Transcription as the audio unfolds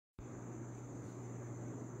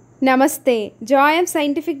నమస్తే Joy of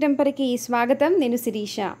scientific టెంపర్కి స్వాగతం. నేను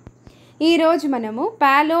శిరీష. ఈరోజు మనము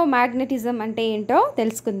పాలోమాగ్నెటిజం అంటే ఏంటో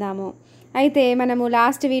తెలుసుకుందాము. అయితే మనము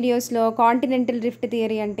లాస్ట్ వీడియోస్లో కాంటినెంటల్ రిఫ్ట్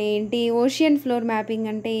థియరీ అంటే ఏంటి, ఓషియన్ ఫ్లోర్ మ్యాపింగ్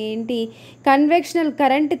అంటే ఏంటి, కన్వెక్షనల్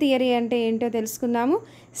కరెంట్ థియరీ అంటే ఏంటో తెలుసుకున్నాము.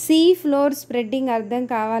 సీ ఫ్లోర్ స్ప్రెడ్డింగ్ అర్థం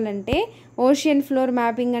కావాలంటే ఓషియన్ ఫ్లోర్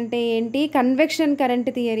మ్యాపింగ్ అంటే ఏంటి, కన్వెక్షన్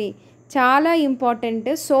కరెంట్ థియరీ చాలా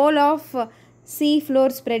important. Soul of sea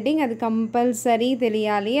floor spreading అది కంపల్సరీ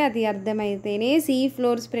తెలియాలి. అది అర్థమైతేనే సీ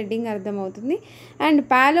ఫ్లోర్ స్ప్రెడ్డింగ్ అర్థమవుతుంది. అండ్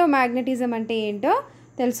పాలోమాగ్నెటిజం అంటే ఏంటో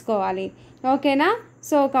తెలుసుకోవాలి. ఓకేనా?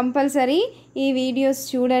 సో కంపల్సరీ ఈ వీడియోస్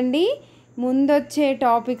చూడండి. ముందొచ్చే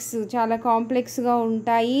టాపిక్స్ చాలా కాంప్లెక్స్గా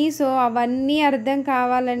ఉంటాయి. సో అవన్నీ అర్థం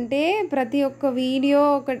కావాలంటే ప్రతి ఒక్క వీడియో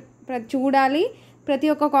చూడాలి. ప్రతి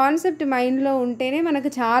ఒక్క కాన్సెప్ట్ మైండ్లో ఉంటేనే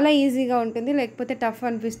మనకు చాలా ఈజీగా ఉంటుంది, లేకపోతే టఫ్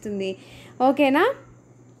అనిపిస్తుంది. ఓకేనా?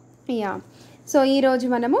 యా. సో ఈరోజు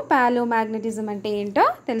మనము పాలోమాగ్నెటిజం అంటే ఏంటో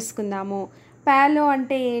తెలుసుకుందాము. పాలో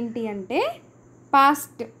అంటే ఏంటి అంటే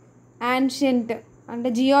పాస్ట్, యాన్షియంట్ అంటే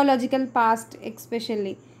జియోలాజికల్ పాస్ట్.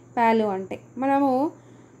 ఎస్పెషల్లీ పాలో అంటే మనము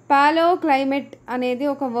పాలో క్లైమేట్ అనేది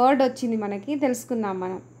ఒక వర్డ్ వచ్చింది మనకి, తెలుసుకున్నాం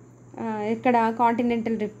మనం ఇక్కడ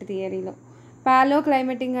కాంటినెంటల్ రిఫ్ట్ థియరీలో. పాలో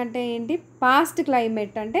క్లైమేటింగ్ అంటే ఏంటి, పాస్ట్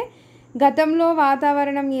క్లైమేట్ అంటే గతంలో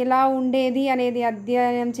వాతావరణం ఎలా ఉండేది అనేది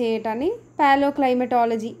అధ్యయనం చేయటాన్ని పాలో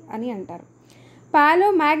క్లైమేటాలజీ అని అంటారు.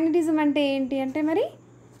 పాలోమాగ్నెటిజం అంటే ఏంటి అంటే మరి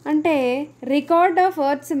అంటే record of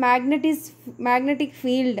earths magnetic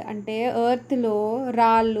field. అంటే ఎర్త్లో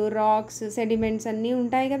రాళ్ళు, రాక్స్, సెడిమెంట్స్ అన్నీ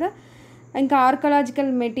ఉంటాయి కదా, ఇంకా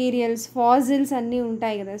ఆర్కలాజికల్ మెటీరియల్స్, ఫాజిల్స్ అన్నీ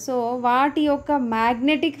ఉంటాయి కదా. సో వాటి యొక్క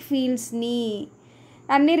మ్యాగ్నెటిక్ ఫీల్డ్స్ని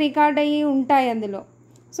అన్నీ రికార్డ్ అయ్యి ఉంటాయి అందులో.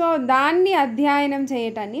 సో దాన్ని అధ్యయనం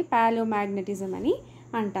చేయటాన్ని పాలోమాగ్నెటిజం అని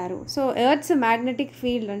అంటారు. సో ఎర్త్స్ మ్యాగ్నెటిక్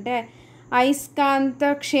ఫీల్డ్ అంటే అయస్కాంత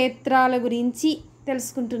క్షేత్రాల గురించి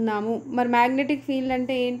తెలుసుకుంటున్నాము. మరి మ్యాగ్నెటిక్ ఫీల్డ్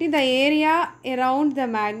అంటే ఏంటి, the area around the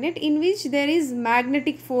magnet in which there is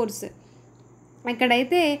magnetic force.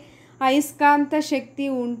 ఎక్కడైతే అయస్కాంత శక్తి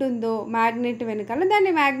ఉంటుందో మ్యాగ్నెట్ వెనకాల,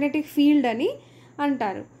 దాన్ని మ్యాగ్నెటిక్ ఫీల్డ్ అని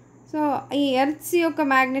అంటారు. సో ఈ ఎర్త్స్ యొక్క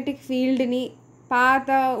మ్యాగ్నెటిక్ ఫీల్డ్ని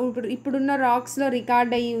ఇప్పుడున్న రాక్స్లో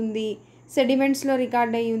రికార్డ్ అయ్యి ఉంది, సెడిమెంట్స్లో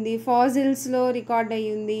రికార్డ్ అయ్యి ఉంది, ఫాజిల్స్లో రికార్డ్ అయ్యి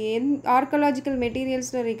ఉంది, ఆర్కలాజికల్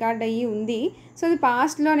మెటీరియల్స్లో రికార్డ్ అయ్యి ఉంది. సో అది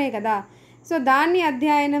పాస్ట్లోనే కదా. సో దాన్ని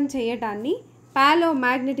అధ్యయనం చేయటాన్ని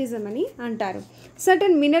పాలోమాగ్నెటిజం అని అంటారు.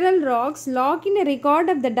 Certain mineral racks lock in a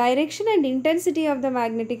record of the direction and intensity of the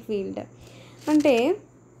magnetic field. అంటే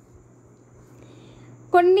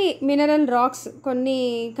కొన్ని మినరల్ రాక్స్, కొన్ని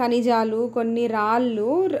ఖనిజాలు, కొన్ని రాళ్ళు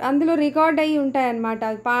అందులో రికార్డ్ అయ్యి ఉంటాయన్నమాట.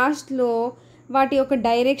 పాస్ట్లో వాటి యొక్క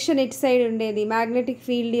డైరెక్షన్ ఎటు సైడ్ ఉండేది, మ్యాగ్నెటిక్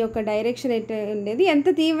ఫీల్డ్ యొక్క డైరెక్షన్ ఎటు ఉండేది, ఎంత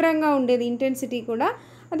తీవ్రంగా ఉండేది, ఇంటెన్సిటీ కూడా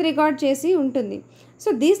అది రికార్డ్ చేసి ఉంటుంది.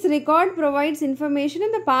 So this record provides information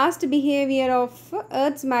in the past behaviour of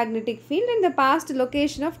earths magnetic field and the past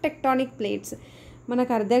location of tectonic plates.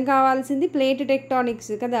 మనకు అర్థం కావాల్సింది ప్లేట్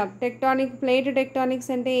టెక్టానిక్స్ కదా. ప్లేట్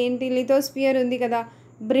టెక్టానిక్స్ అంటే ఏంటి, లిథోస్పియర్ ఉంది కదా,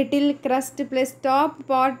 brittle crust plus top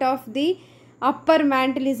part of the upper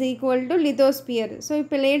mantle is equal to lithosphere. So ఈ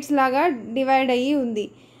plates లాగా డివైడ్ అయ్యి ఉంది.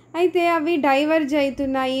 అయితే అవి డైవర్జ్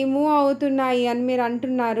అవుతున్నాయి, మూవ్ అవుతున్నాయి అని మీరు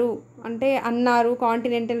అన్నారు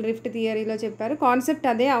కాంటినెంటల్ రిఫ్ట్ థియరీలో చెప్పారు. కాన్సెప్ట్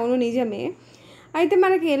అదే, అవును నిజమే. అయితే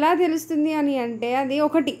మనకి ఎలా తెలుస్తుంది అని అంటే అది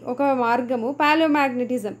ఒక మార్గము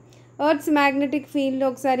పాలోమాగ్నెటిజం. ఎర్త్స్ మ్యాగ్నెటిక్ ఫీల్డ్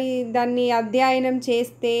ఒకసారి దాన్ని అధ్యయనం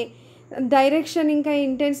చేస్తే డైరెక్షన్ ఇంకా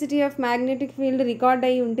intensity of magnetic field record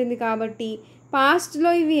అయ్యి ఉంటుంది. కాబట్టి పాస్ట్లో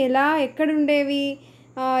ఇవి ఎక్కడుండేవి,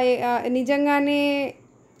 నిజంగానే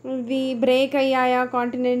ఇవి బ్రేక్ అయ్యాయా,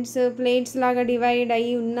 కాంటినెంట్స్ ప్లేట్స్ లాగా డివైడ్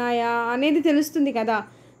అయ్యి ఉన్నాయా అనేది తెలుస్తుంది కదా.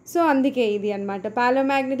 సో అందుకే ఇది అన్నమాట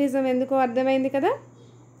పాలోమాగ్నెటిజం. ఎందుకో అర్థమైంది కదా.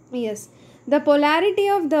 Yes, the polarity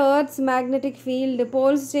of the earth's magnetic field,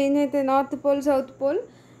 poles change అయితే north pole, south pole,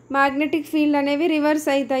 magnetic field అనేవి రివర్స్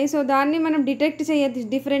అవుతాయి. సో దాన్ని మనం డిటెక్ట్ చేయొచ్చు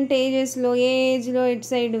డిఫరెంట్ ఏజెస్లో, ఏ ఏజ్లో ఎటు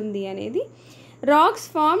సైడ్ ఉంది అనేది. Rocks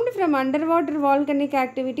formed from underwater volcanic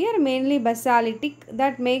activity are mainly basaltic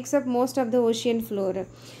that makes up most of the ocean floor.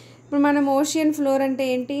 ఇప్పుడు మనం ఓషియన్ ఫ్లోర్ అంటే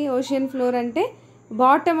ఏంటి, ఓషియన్ ఫ్లోర్ అంటే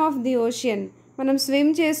బాటమ్ ఆఫ్ ది ఓషియన్. మనం స్విమ్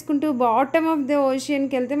చేసుకుంటూ బాటమ్ ఆఫ్ ది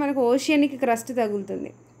ఓషియన్కి వెళ్తే మనకు ఓషియన్కి క్రస్ట్ తగులుతుంది.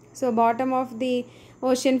 So bottom of the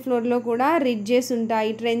ocean ఫ్లోర్లో కూడా రిడ్జెస్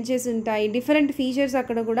ఉంటాయి, ట్రెంచెస్ ఉంటాయి, డిఫరెంట్ ఫీచర్స్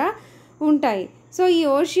అక్కడ కూడా ఉంటాయి. సో ఈ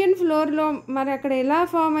ఓషియన్ ఫ్లోర్లో మరి అక్కడ ఎలా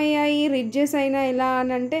ఫామ్ అయ్యాయి రిడ్జెస్ అయినా ఎలా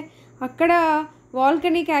అని అంటే, అక్కడ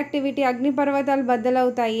వాల్కనిక్ యాక్టివిటీ, అగ్నిపర్వతాలు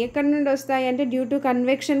బద్దలవుతాయి. ఎక్కడి నుండి వస్తాయి అంటే డ్యూ టు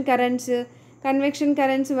కన్వెక్షన్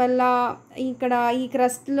కరెంట్స్ వల్ల ఇక్కడ ఈ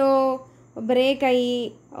క్రస్ట్లో బ్రేక్ అయ్యి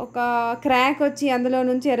ఒక క్రాక్ వచ్చి అందులో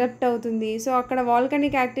నుంచి ఎరప్ట్ అవుతుంది. సో అక్కడ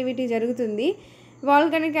వాల్కనిక్ యాక్టివిటీ జరుగుతుంది.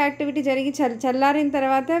 వాల్కనిక్ యాక్టివిటీ జరిగి చల్లారిన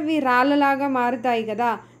తర్వాత అవి రాళ్ళలాగా మారుతాయి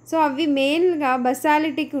కదా. సో అవి మెయిన్గా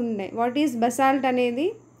బసాలిటిక్ ఉన్నాయి. వాట్ ఈజ్ బసాల్ట్ అనేది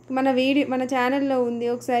మన ఛానల్లో ఉంది,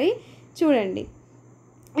 ఒకసారి చూడండి.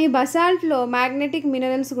 ఈ బసాల్ట్లో మ్యాగ్నెటిక్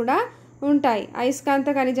మినరల్స్ కూడా ఉంటాయి, అయస్కాంత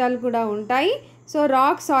ఖనిజాలు కూడా ఉంటాయి. సో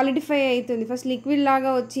రాక్ సాలిడిఫై అవుతుంది, ఫస్ట్ లిక్విడ్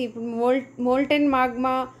లాగా వచ్చి ఇప్పుడు మోల్టెన్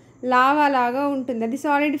మాగ్మా లావా లాగా ఉంటుంది, అది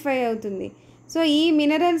సాలిడిఫై అవుతుంది. సో ఈ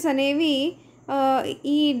మినరల్స్ అనేవి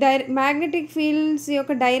ఈ మ్యాగ్నెటిక్ ఫీల్డ్స్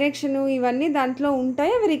యొక్క డైరెక్షను ఇవన్నీ దాంట్లో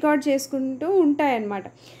ఉంటాయి, అవి రికార్డ్ చేసుకుంటూ ఉంటాయి అన్నమాట.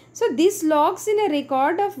 So this lakhs in a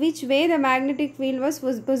record of which way the magnetic field was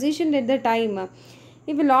positioned at the time.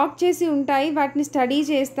 ఇవి లాక్ చేసి ఉంటాయి, వాటిని స్టడీ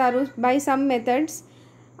చేస్తారు బై సమ్ మెథడ్స్.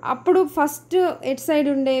 అప్పుడు ఫస్ట్ ఎట్ సైడ్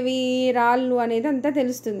ఉండేవి రాళ్ళు అనేది అంతా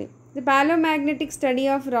తెలుస్తుంది. The పాలోమాగ్నెటిక్ study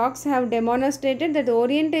of rocks have demonstrated that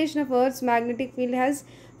orientation of earths magnetic field has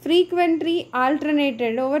frequently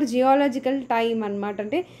alternated over geological time అనమాట.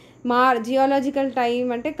 అంటే జియాలజికల్ టైం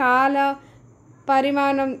అంటే కాల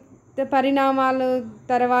పరిణామాల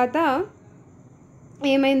తర్వాత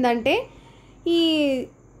ఏమైందంటే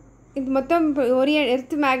ఇది మొత్తం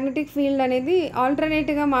ఎర్త్ మ్యాగ్నెటిక్ ఫీల్డ్ అనేది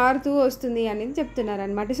ఆల్టర్నేట్గా మారుతూ వస్తుంది అనేది చెప్తున్నారు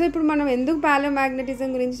అనమాట. సో ఇప్పుడు మనం ఎందుకు పాలోమాగ్నెటిజం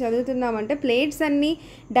గురించి చదువుతున్నామంటే ప్లేట్స్ అన్నీ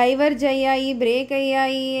డైవర్జ్ అయ్యాయి, బ్రేక్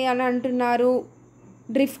అయ్యాయి అని అంటున్నారు,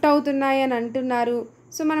 డ్రిఫ్ట్ అవుతున్నాయి అని అంటున్నారు.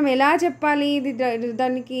 సో మనం ఎలా చెప్పాలి ఇది,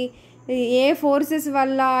 దానికి ఏ ఫోర్సెస్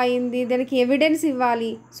వల్ల అయింది, దానికి ఎవిడెన్స్ ఇవ్వాలి.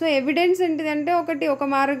 సో ఎవిడెన్స్ ఏంటిదంటే ఒక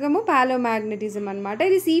మార్గము పాలోమాగ్నెటిజం అనమాట.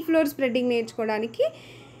 ఇది సీ ఫ్లోర్ స్ప్రెడ్డింగ్ నేర్చుకోవడానికి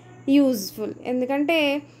యూజ్ఫుల్, ఎందుకంటే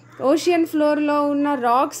ఓషియన్ ఫ్లోర్లో ఉన్న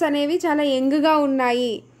రాక్స్ అనేవి చాలా యంగ్గా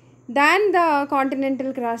ఉన్నాయి than the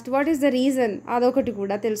continental crust. What is the reason, అదొకటి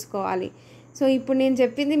కూడా తెలుసుకోవాలి. సో ఇప్పుడు నేను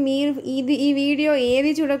చెప్పింది మీరు ఈ వీడియో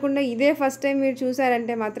ఏది చూడకుండా ఇదే ఫస్ట్ టైం మీరు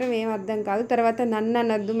చూసారంటే మాత్రం ఏం అర్థం కాదు, తర్వాత నన్ను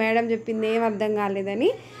అనద్దు మేడం చెప్పింది ఏం అర్థం కాలేదని.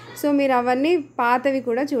 సో మీరు అవన్నీ పాతవి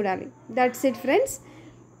కూడా చూడాలి. That's it friends.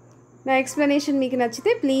 నా ఎక్స్ప్లెనేషన్ మీకు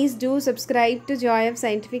నచ్చితే please do subscribe to Joy of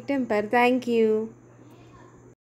scientific temper. Thank you.